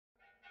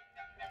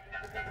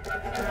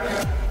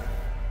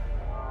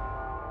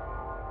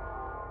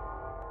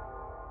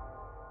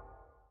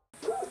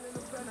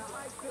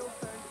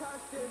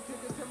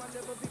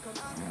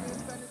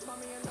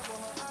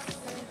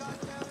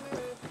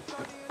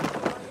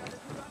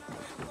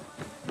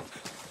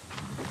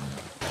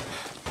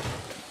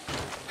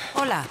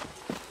Hola.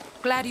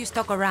 Glad you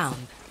stuck around.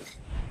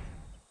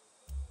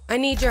 I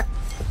need your...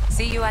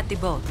 See you at the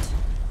boat.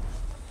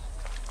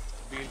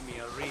 Build me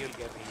a real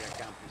guerrilla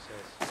camp, he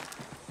says.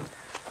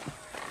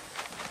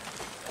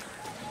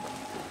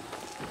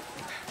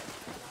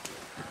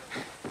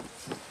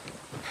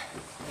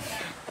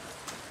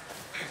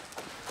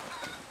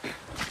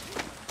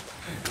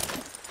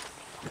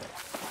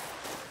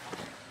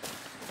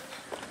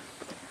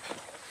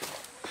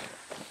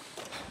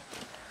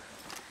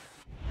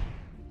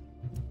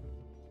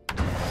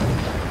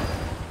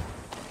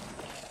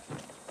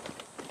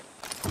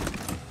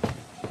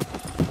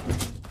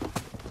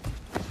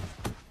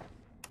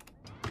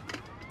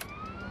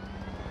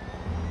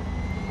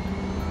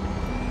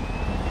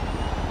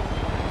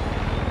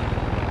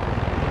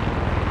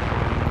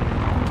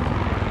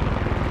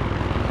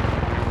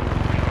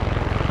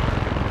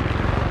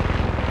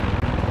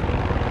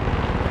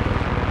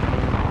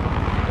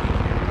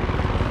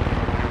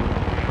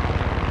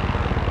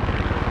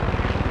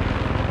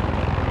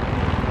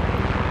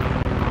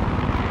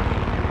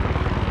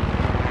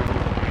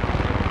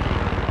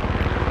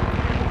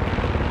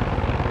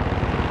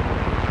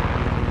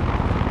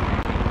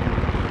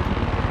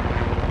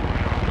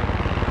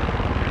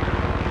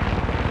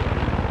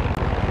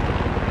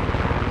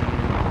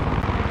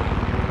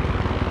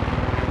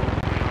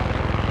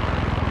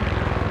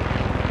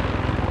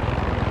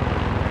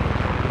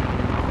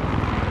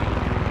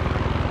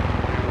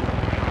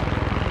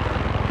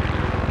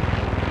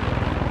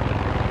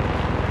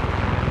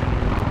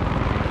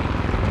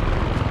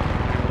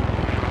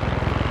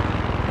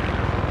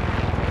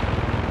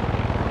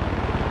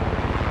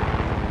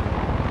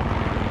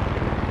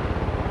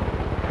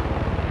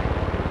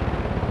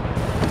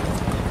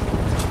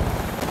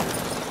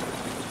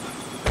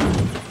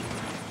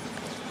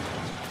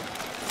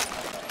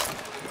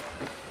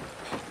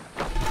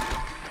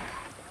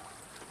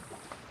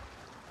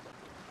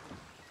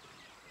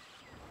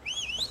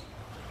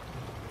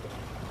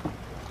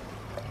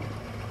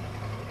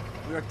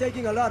 We are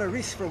taking a lot of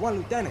risks for one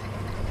lieutenant.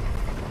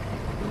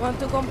 You want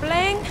to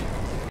complain?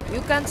 You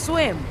can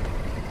swim.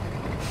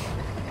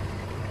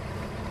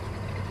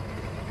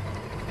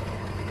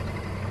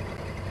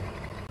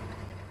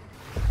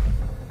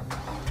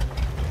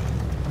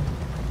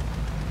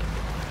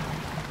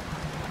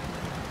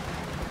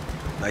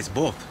 Nice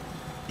boat.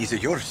 Is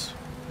it yours?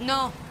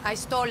 No, I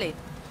stole it.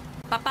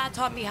 Papa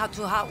taught me how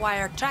to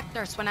hotwire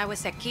tractors when I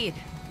was a kid.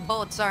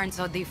 Boats aren't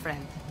so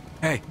different.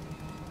 Hey,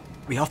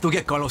 we have to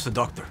get Carlos a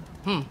doctor.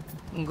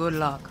 Good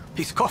luck.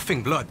 He's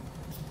coughing blood.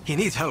 He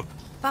needs help.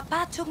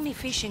 Papa took me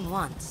fishing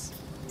once,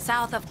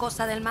 south of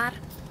Costa del Mar.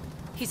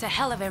 He's a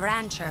hell of a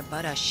rancher,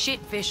 but a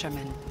shit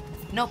fisherman.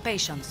 No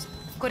patience.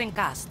 Couldn't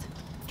cast.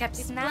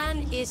 His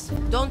plan is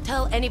don't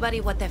tell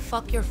anybody what the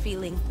fuck you're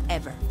feeling,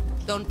 ever.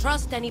 Don't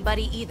trust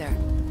anybody either,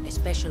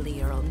 especially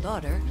your own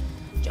daughter.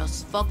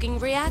 Just fucking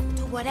react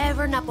to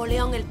whatever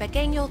Napoleon el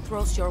Pequeño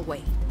throws your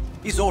way.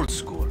 He's old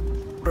school.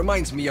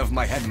 Reminds me of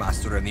my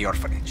headmaster in the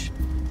orphanage.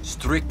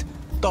 Strict,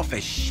 tough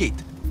as shit.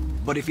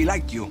 But if he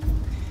liked you,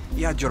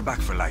 he had your back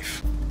for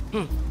life.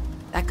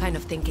 That kind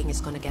of thinking is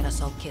gonna get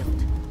us all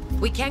killed.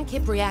 We can't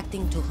keep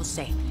reacting to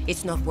Jose.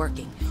 It's not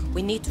working.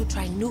 We need to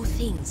try new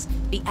things.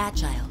 Be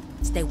agile.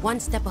 Stay one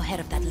step ahead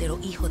of that little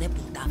hijo de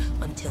puta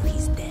until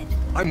he's dead.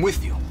 I'm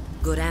with you.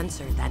 Good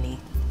answer, Danny.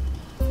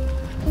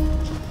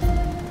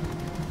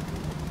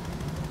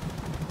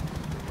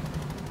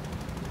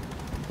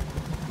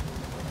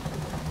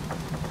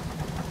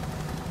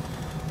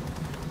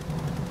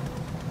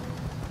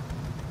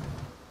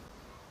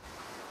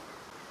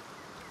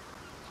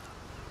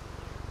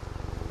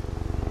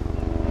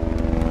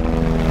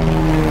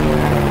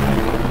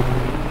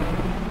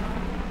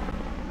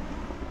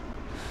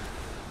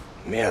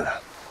 Mierda.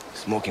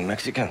 Smoking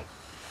Mexican?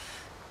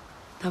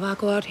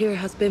 Tobacco out here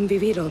has been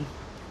vivido.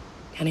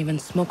 Can't even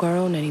smoke our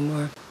own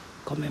anymore.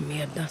 Come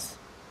mierdas.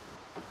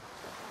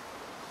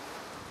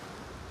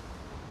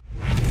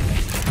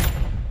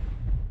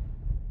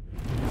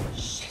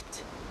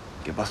 Shit.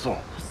 ¿Qué pasó?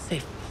 Jose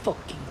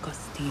fucking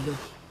Castillo.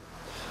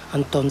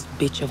 Anton's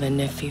bitch of a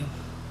nephew.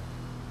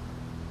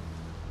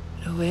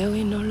 Lo veo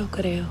y no lo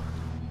creo.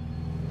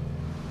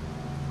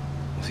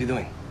 What's he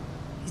doing?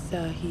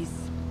 He's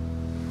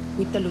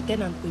with the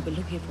lieutenant we were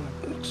looking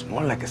for. Looks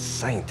more like a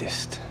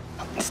scientist.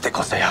 Este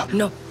cosa.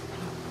 No.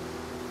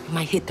 We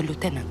might hit the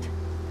lieutenant.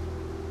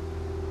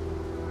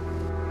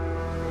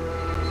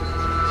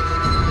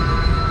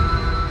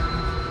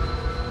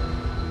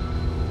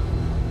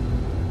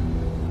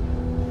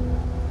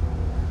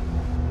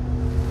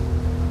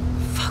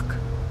 Fuck.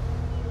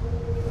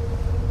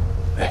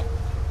 Hey,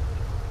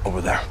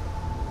 over there.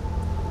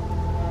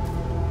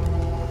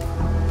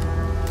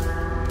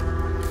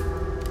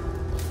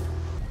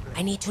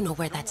 I need to know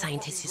where that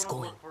scientist is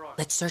going.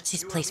 Let's search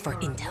his place for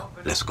intel.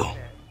 Let's go.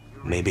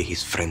 Maybe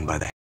he's framed by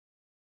the...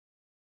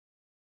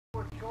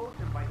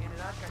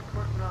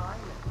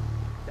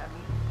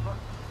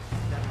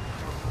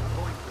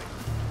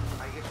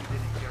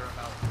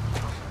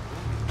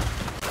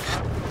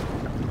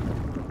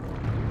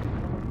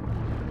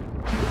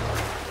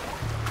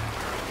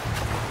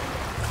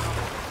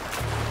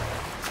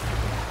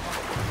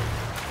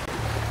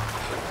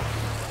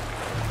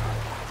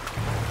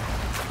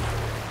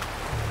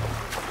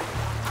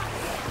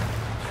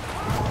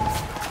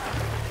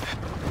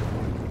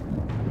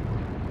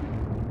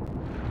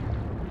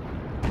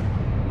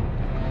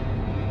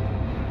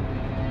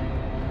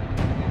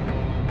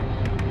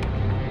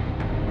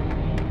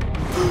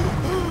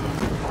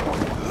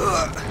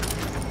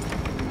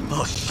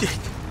 Oh, shit.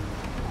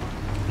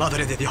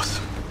 Madre de Dios.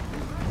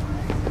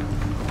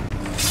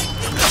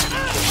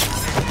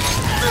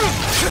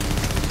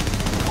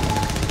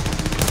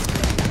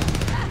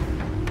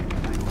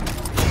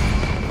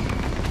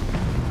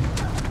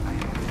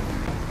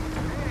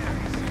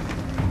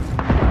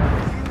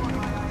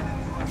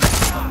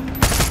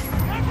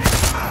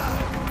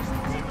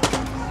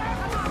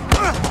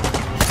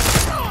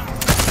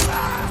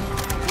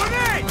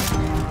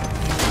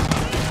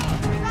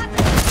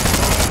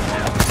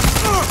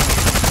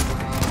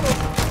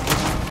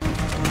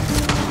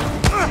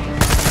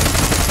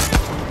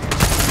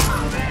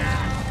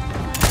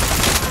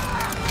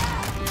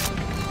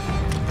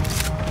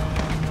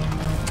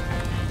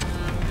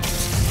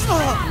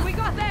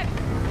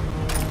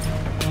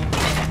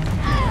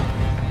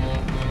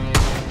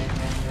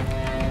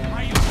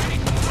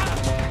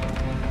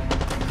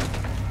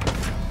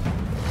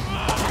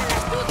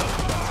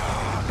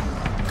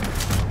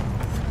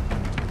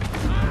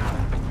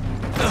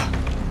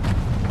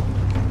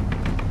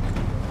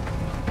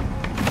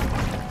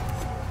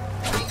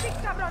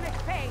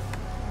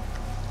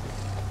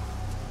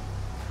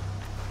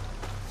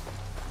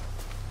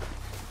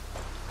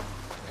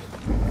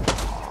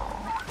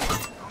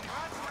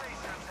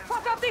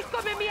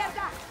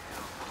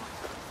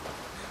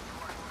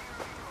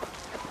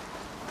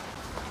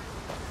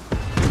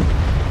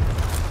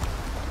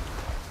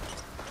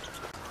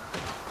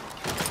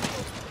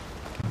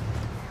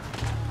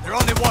 They're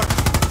on the water.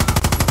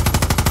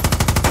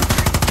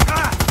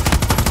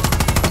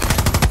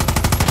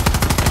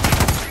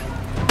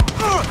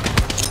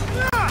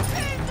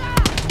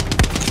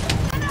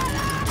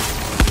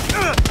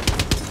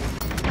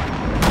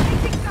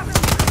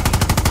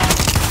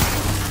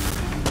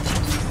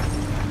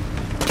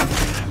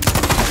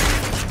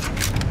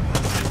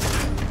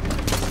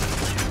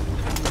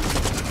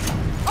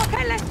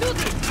 Okay, let's do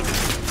this!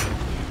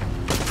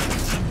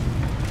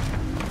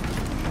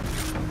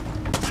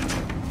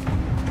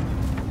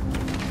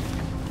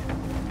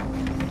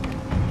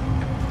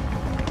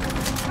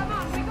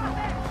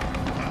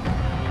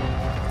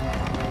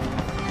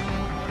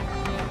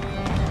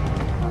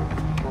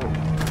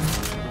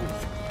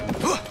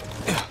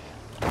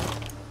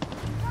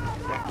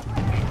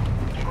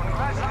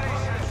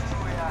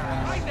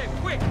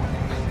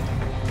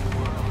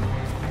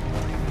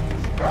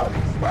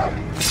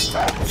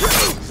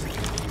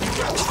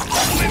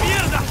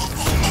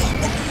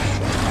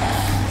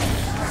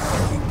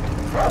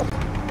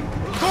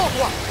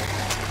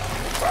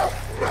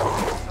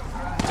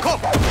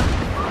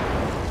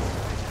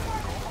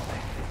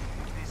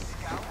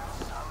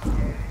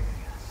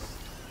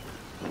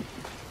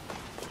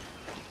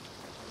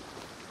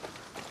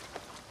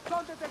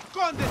 ¿Dónde te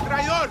escondes,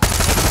 traidor?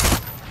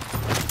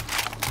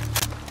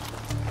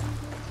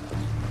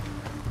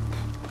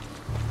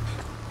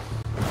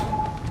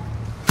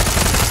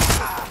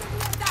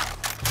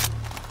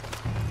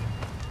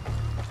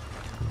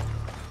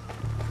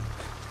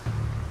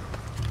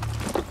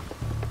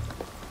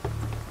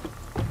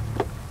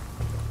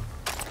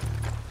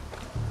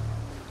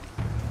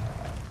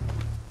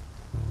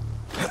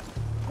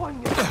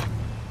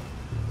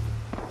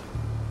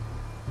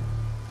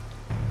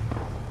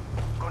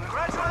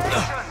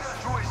 Congratulations,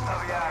 Jewish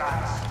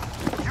Taviarans!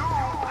 You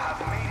have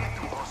made it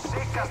to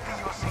Jose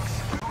Castillo's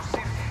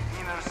exclusive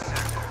inner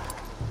circle.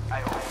 I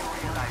hope you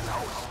realize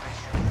how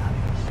special that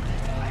is.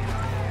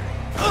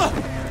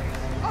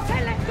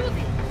 Okay, let's do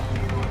this!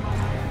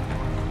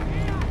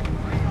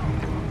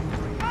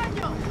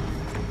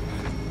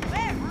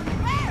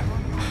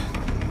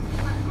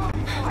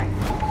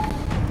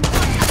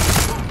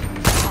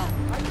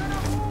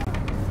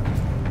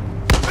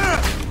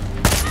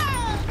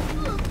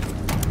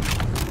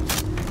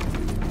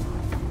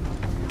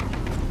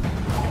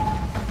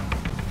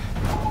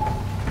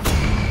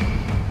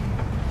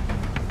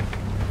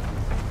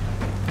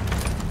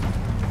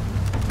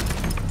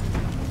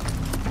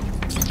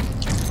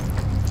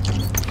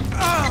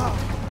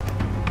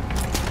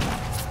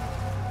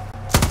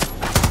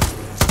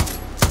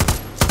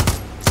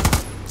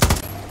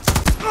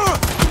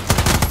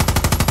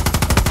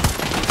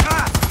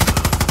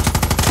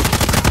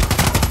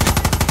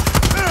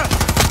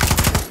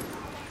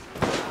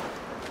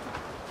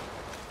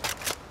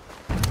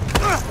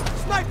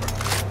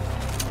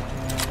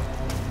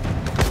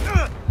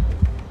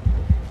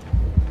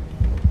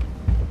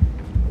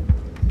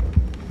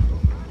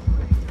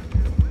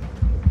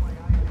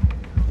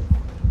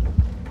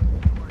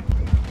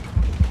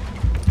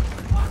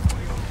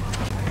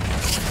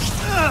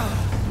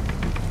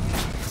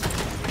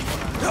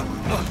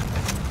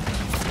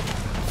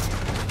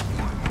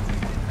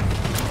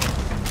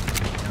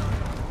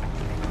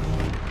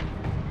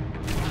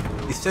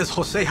 It says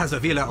Jose has a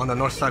villa on the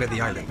north side of the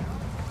island.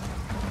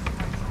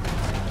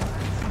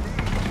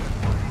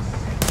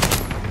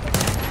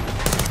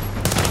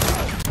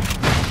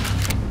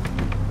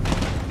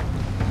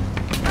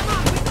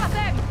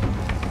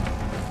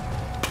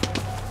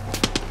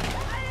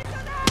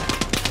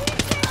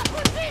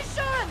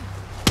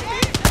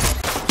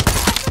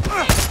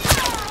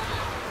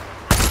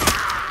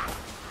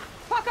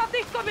 Fuck up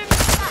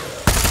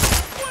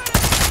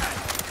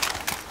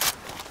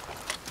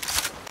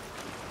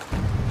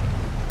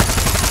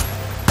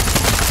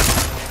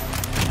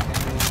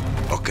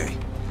Okay,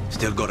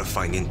 still gotta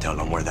find intel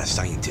on where that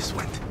scientist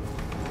went.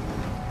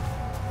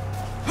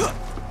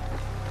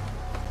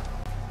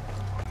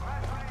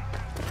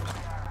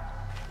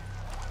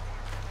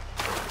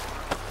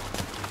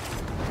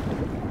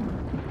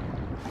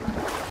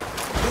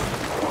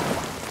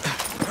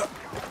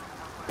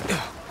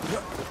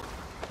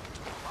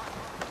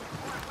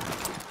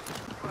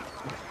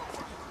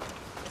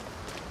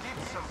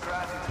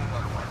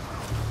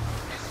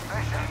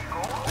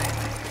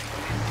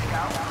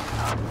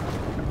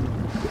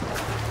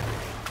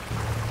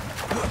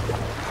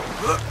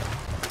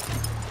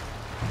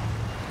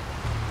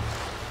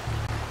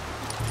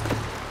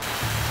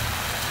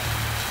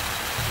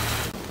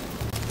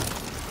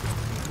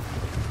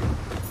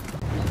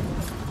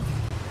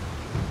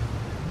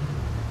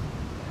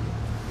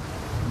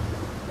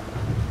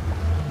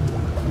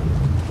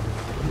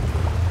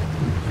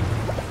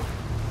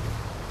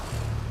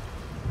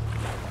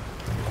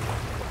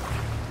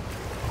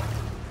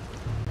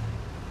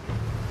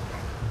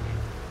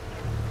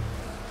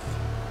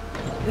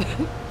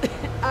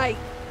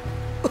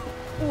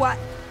 What?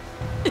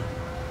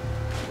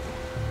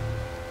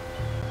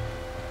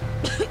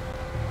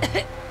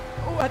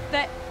 What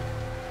the?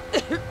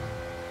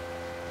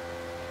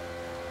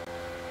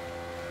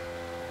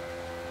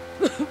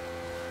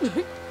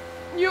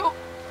 You...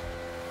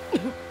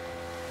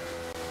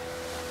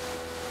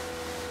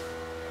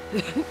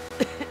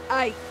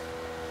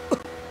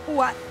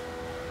 What?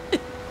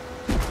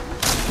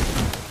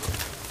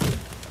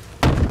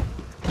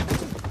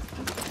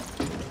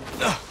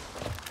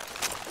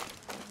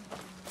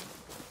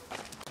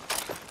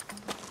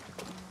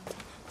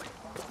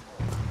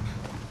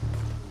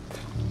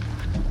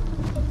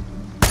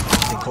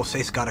 Think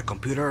Jose's got a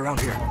computer around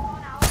here?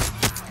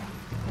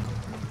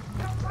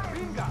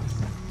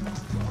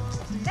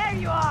 There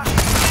you are!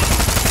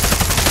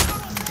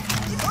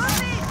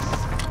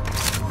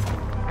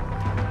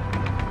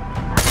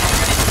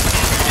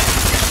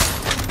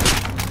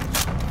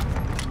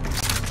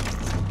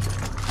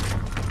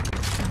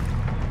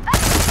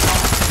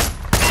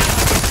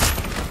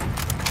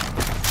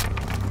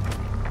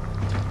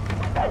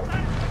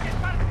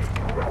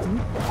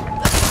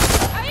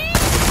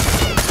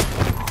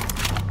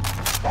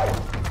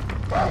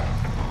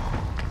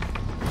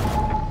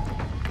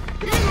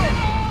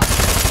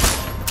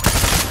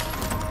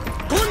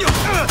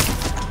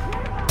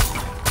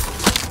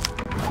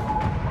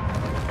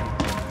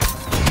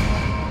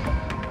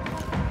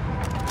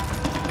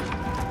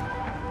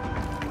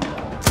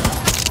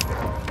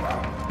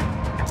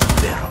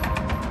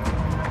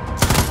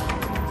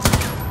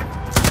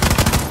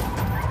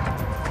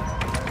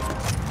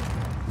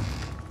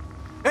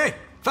 Hey,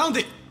 found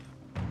it!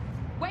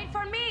 Wait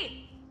for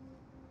me!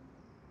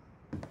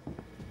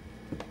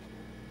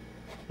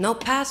 No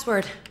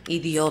password,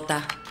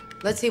 idiota.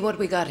 Let's see what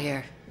we got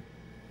here.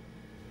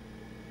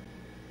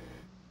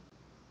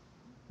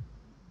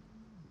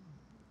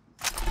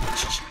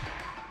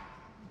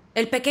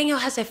 El Pequeño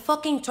has a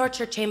fucking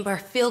torture chamber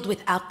filled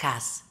with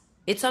outcasts.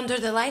 It's under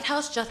the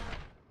lighthouse just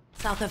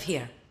south of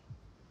here.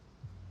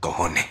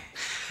 Cojones.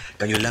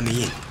 Can you let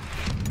me in?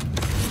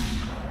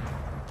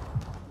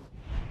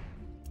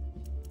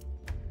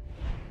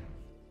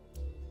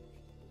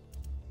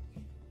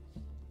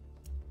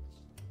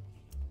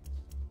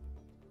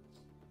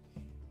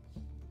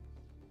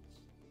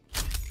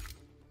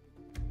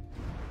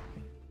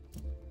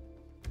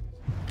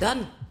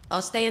 Done.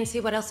 I'll stay and see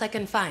what else I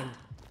can find.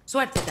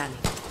 Suerte, Danny.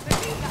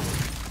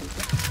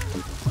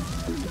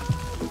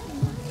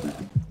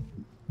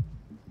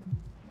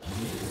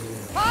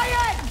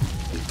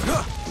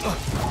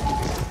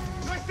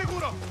 ¡No es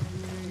seguro!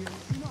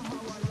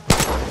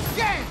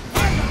 ¿Qué?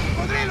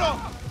 ¡Podrido!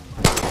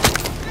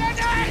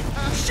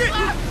 ¡Shit!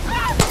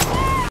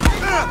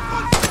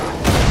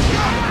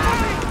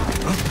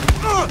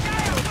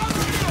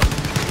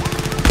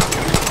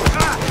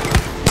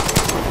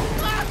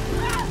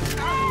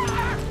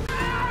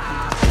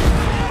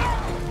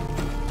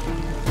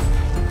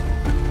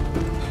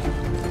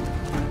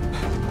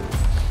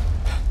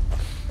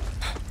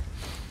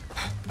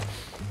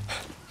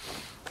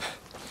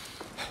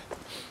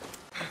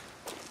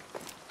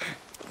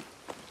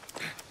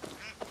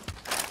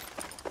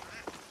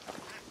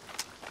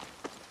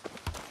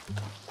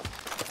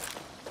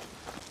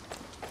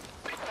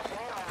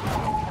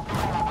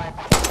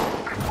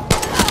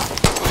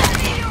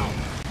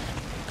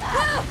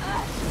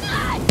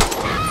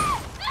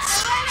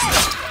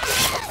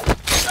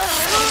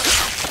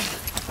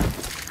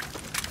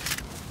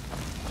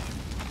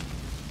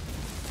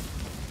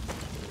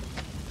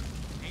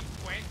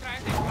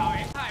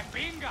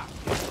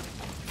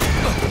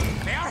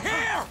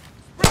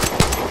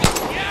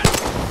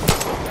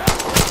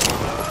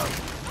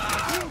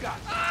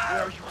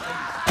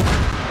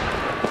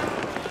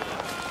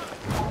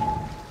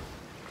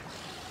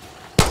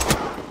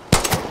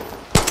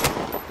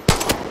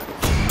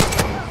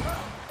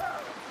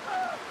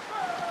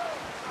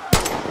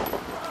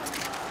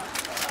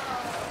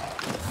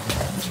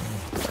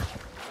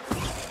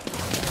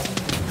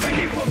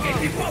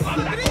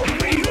 banda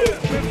conmigo.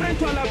 Me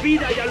enfrento a la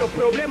vida y a los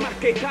problemas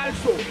que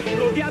calzo,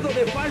 rodeado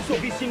de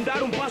falsos y sin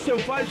dar un paso en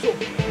falso.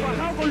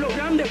 Bajado con los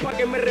grandes para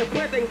que me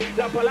respeten.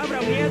 La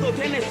palabra miedo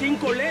tiene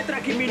 5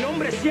 letras y mi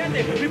nombre es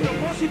 7. Mi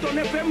propósito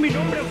no es ver mi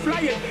nombre en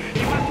flyer. Y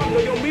más cuando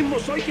yo mismo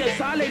soy quien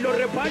sale y lo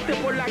reparte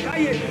por la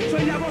calle.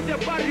 Soy la voz del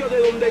barrio de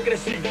donde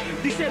crecí.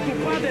 Dice tu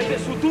padre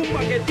desde su tumba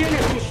que tiene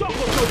sus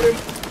ojos sobre mí.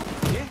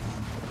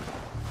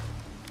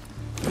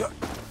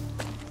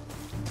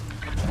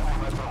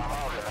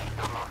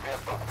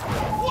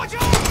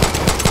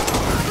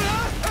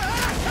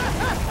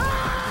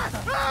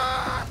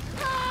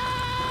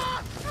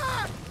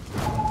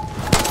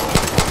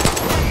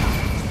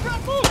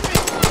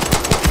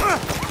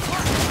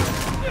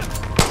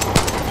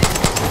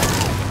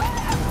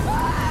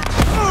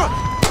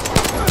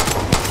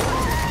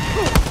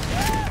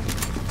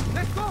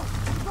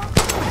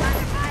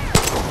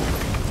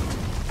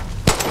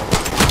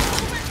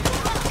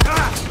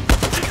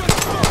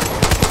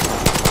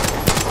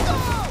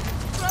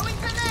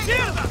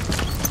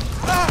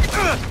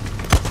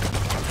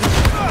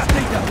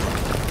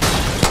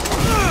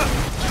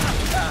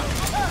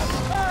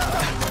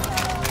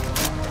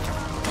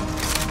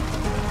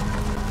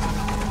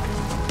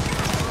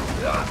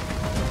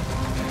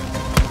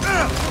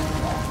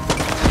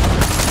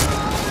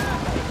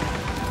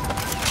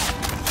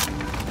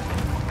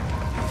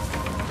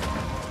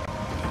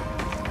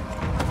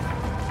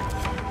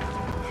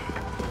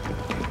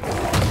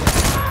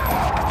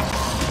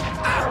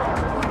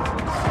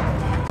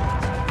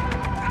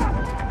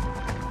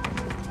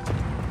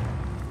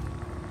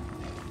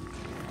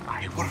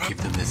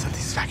 Give them the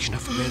satisfaction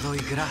of le doy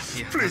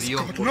gracias. Please,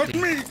 God, not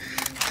me!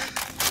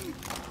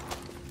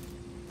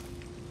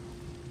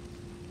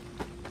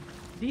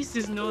 This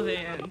is not the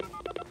end.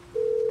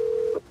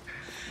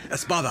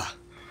 Espada,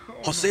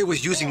 Jose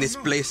was using this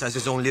place as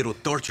his own little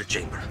torture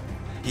chamber.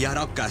 He had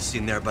outcasts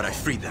in there, but I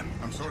freed them.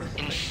 I'm sorry.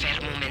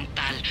 Enfermo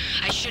mental.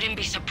 I shouldn't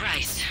be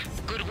surprised.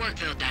 Good work,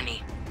 though,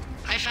 Danny.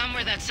 I found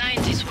where that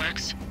scientist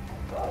works.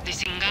 The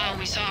Singao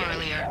we saw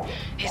earlier.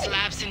 His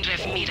lab's in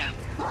Ref Mira.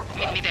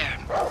 Meet me there.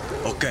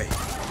 Okay.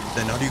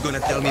 Then are you gonna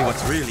tell me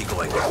what's really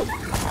going on?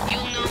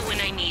 You'll know